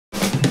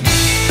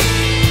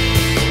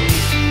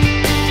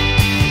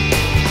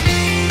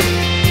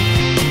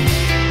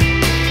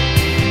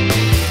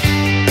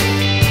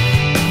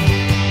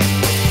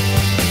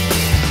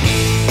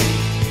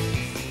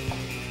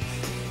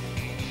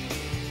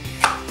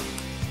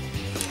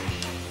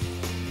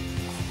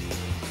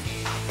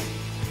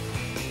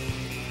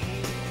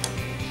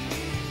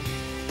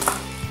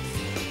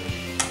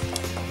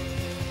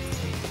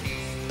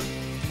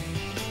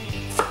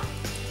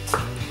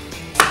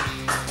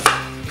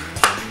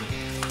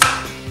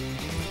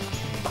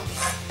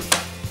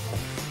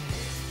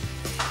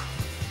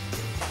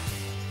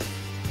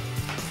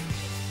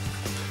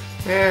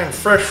and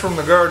fresh from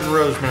the garden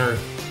rosemary.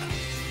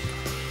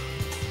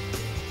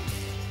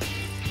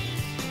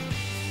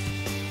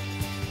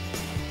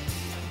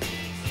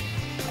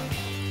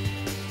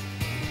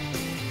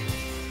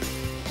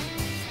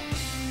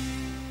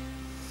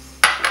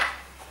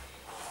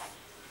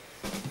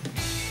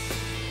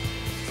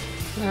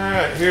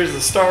 Alright, here's the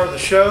star of the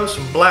show,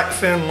 some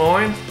blackfin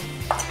loin.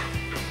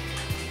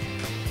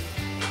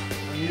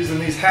 I'm using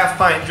these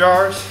half-pint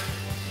jars,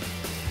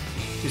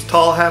 these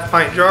tall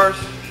half-pint jars.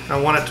 I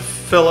want it to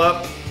fill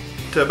up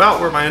to about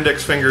where my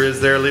index finger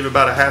is there, leave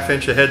about a ½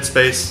 inch of head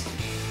space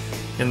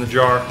in the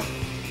jar.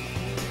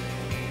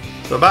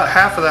 So about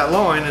half of that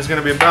loin is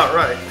going to be about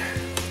right.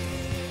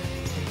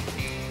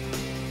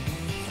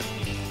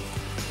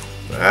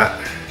 That.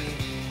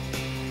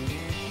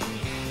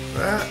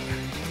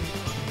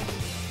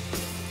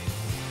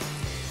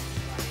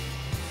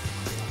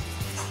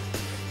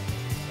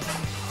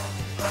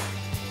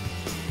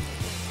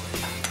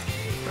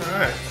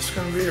 Alright, that's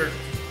going to be our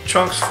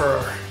chunks for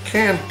our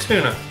canned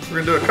tuna.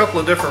 We're going to do a couple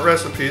of different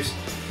recipes.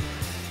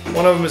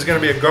 One of them is going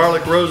to be a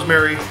garlic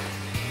rosemary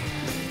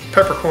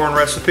peppercorn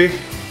recipe.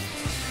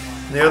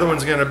 And the other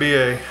one's going to be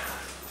a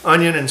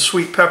onion and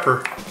sweet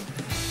pepper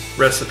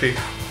recipe.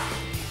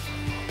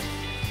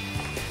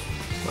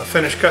 I'll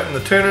finish cutting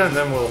the tuna and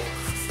then we'll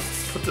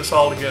put this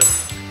all together.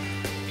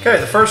 Okay,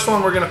 the first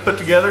one we're going to put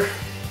together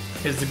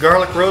is the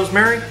garlic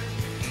rosemary.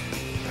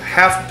 A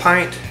 ½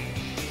 pint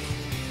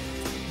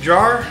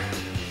jar,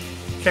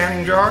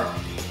 canning jar,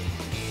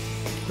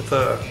 with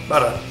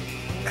about a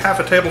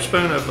 ½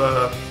 tablespoon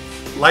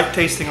of light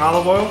tasting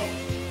olive oil.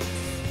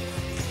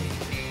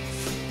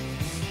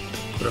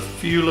 Put a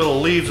few little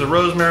leaves of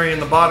rosemary in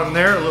the bottom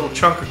there, a little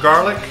chunk of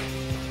garlic,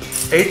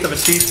 1/8 of a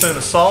teaspoon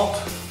of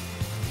salt,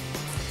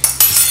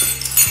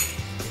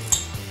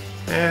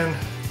 and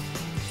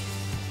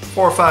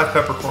 4 or 5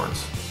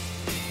 peppercorns.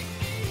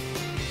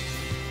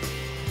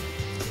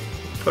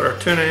 Put our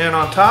tuna in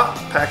on top,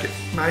 pack it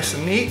nice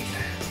and neat,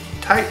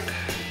 tight.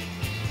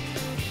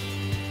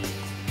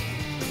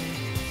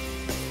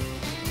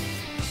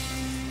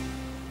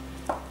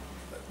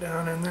 Put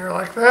down in there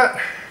like that.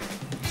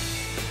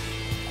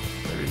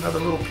 Maybe another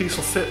little piece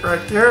will fit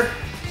right there.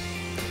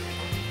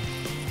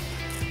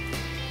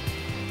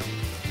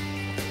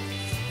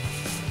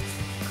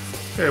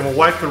 Okay, we'll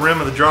wipe the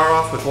rim of the jar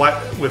off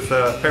with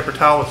a paper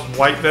towel with some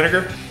white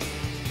vinegar.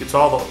 Gets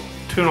all the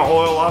tuna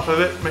oil off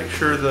of it. Make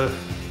sure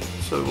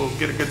so we'll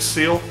get a good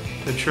seal.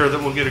 Ensure that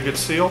we'll get a good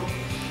seal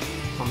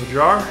on the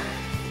jar.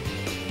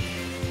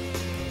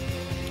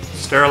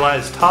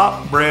 Sterilized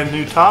top, brand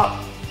new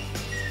top.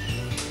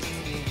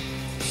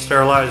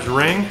 Sterilized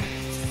ring.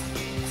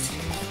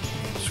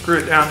 Screw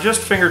it down just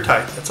finger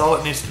tight. That's all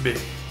it needs to be.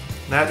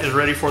 And that is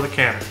ready for the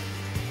canner.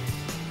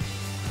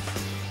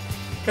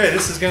 Okay,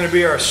 this is going to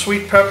be our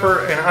sweet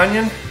pepper and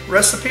onion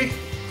recipe.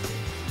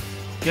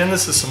 Again,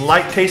 this is some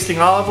light tasting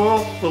olive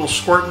oil, a little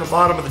squirt in the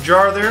bottom of the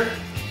jar there,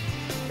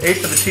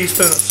 1/8 of a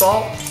teaspoon of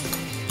salt.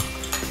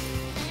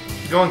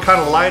 Going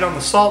kind of light on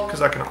the salt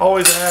because I can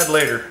always add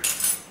later.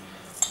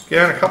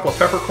 Again, a couple of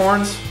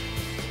peppercorns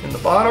in the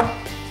bottom.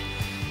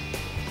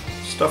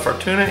 Stuff our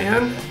tuna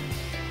in.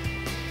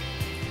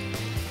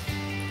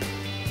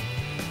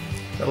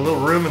 Got a little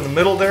room in the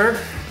middle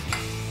there.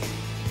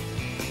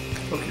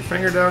 Poke your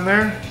finger down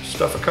there,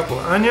 stuff a couple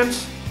of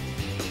onions,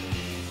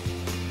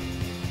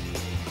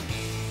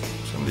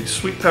 some of these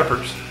sweet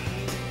peppers.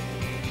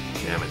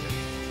 Damn it.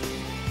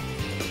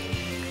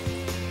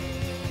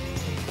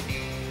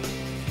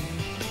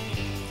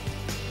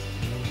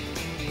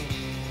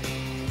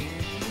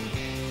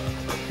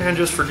 And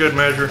just for good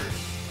measure,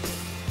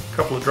 a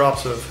couple of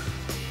drops of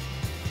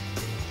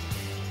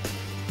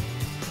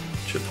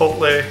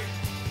Chipotle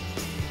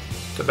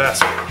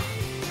Tabasco.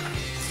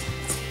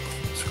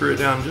 Screw it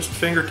down just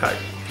finger tight,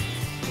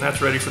 and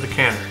that's ready for the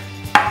canner.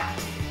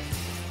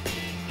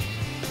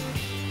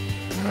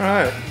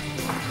 Alright,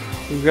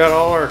 we've got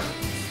all our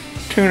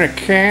tuna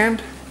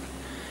canned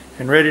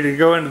and ready to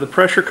go into the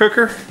pressure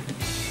cooker.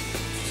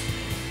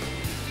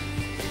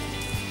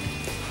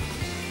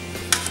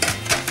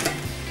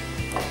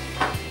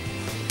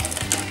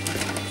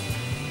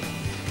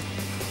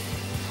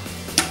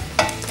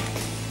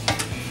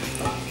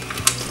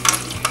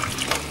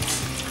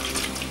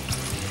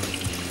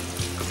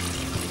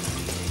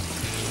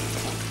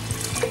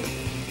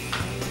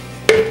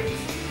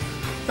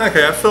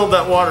 Okay, I filled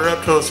that water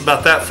up till it's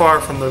about that far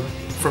from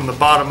the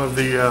bottom of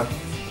the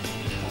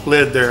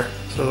lid there.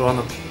 So on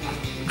the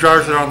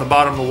jars that are on the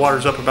bottom, the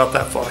water's up about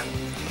that far.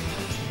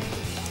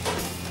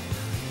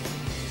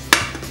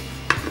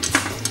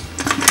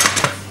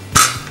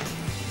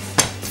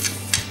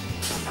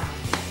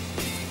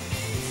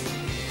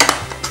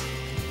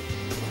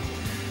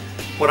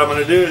 What I'm going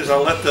to do is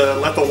I'll let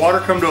the water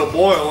come to a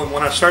boil, and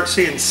when I start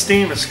seeing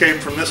steam escape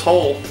from this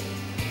hole,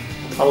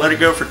 I'll let it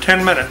go for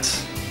 10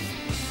 minutes.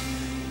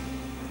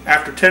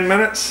 After 10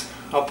 minutes,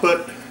 I'll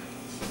put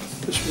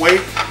this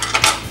weight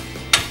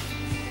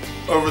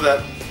over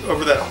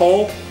that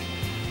hole.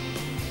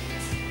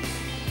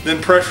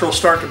 Then pressure will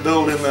start to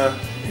build in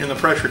in the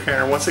pressure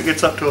canner. Once it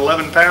gets up to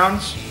 11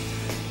 pounds,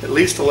 at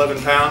least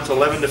 11 pounds,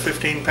 11 to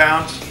 15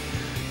 pounds,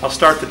 I'll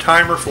start the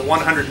timer for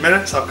 100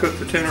 minutes. I'll cook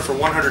the tuna for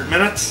 100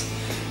 minutes.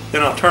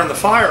 Then I'll turn the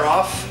fire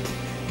off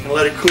and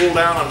let it cool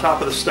down on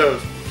top of the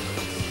stove.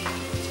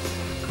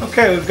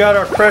 Okay, we've got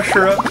our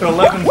pressure up to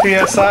 11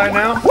 psi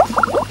now.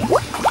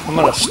 I'm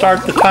going to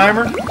start the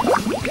timer.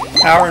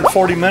 Hour and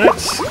 40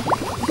 minutes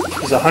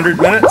is 100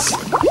 minutes.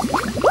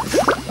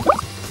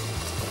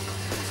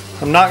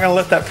 I'm not going to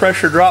let that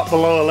pressure drop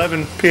below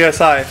 11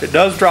 psi. If it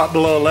does drop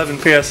below 11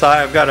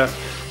 psi, I've got to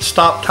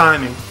stop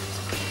timing.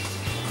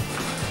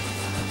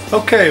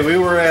 Okay, we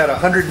were at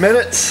 100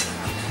 minutes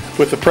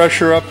with the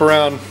pressure up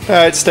around,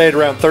 it stayed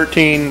around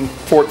 13,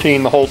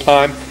 14 the whole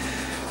time.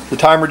 The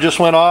timer just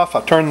went off.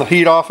 I turned the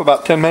heat off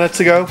about 10 minutes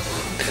ago.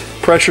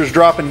 Pressure's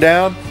dropping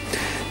down.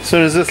 As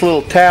soon as this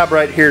little tab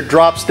right here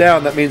drops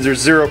down, that means there's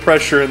zero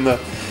pressure in the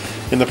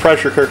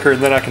pressure cooker,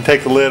 and then I can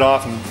take the lid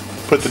off and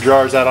put the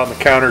jars out on the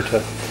counter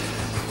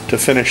to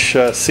finish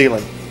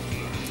sealing.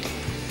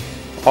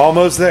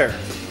 Almost there.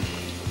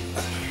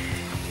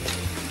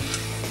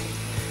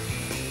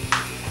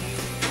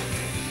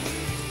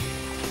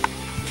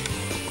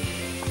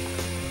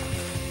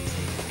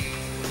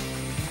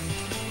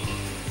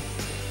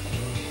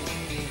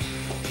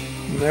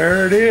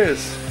 There it is,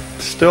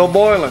 still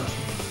boiling.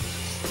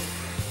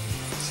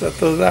 Set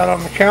those out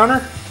on the counter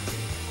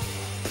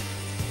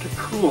to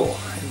cool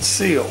and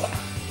seal.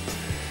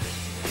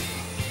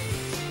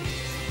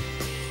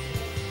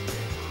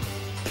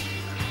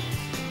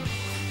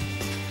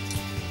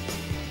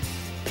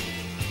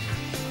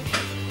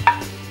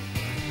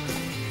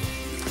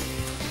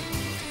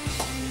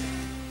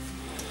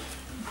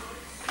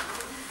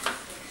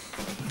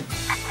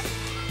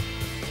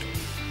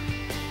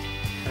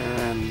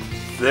 And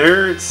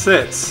there it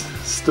sits,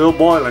 still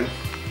boiling.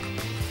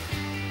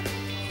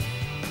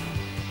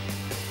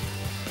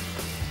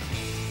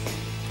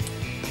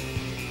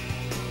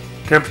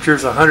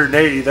 Temperature's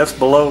 180. That's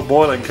below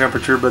boiling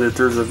temperature, but if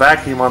there's a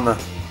vacuum on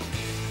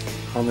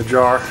the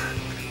jar,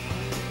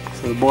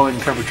 so the boiling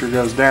temperature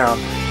goes down.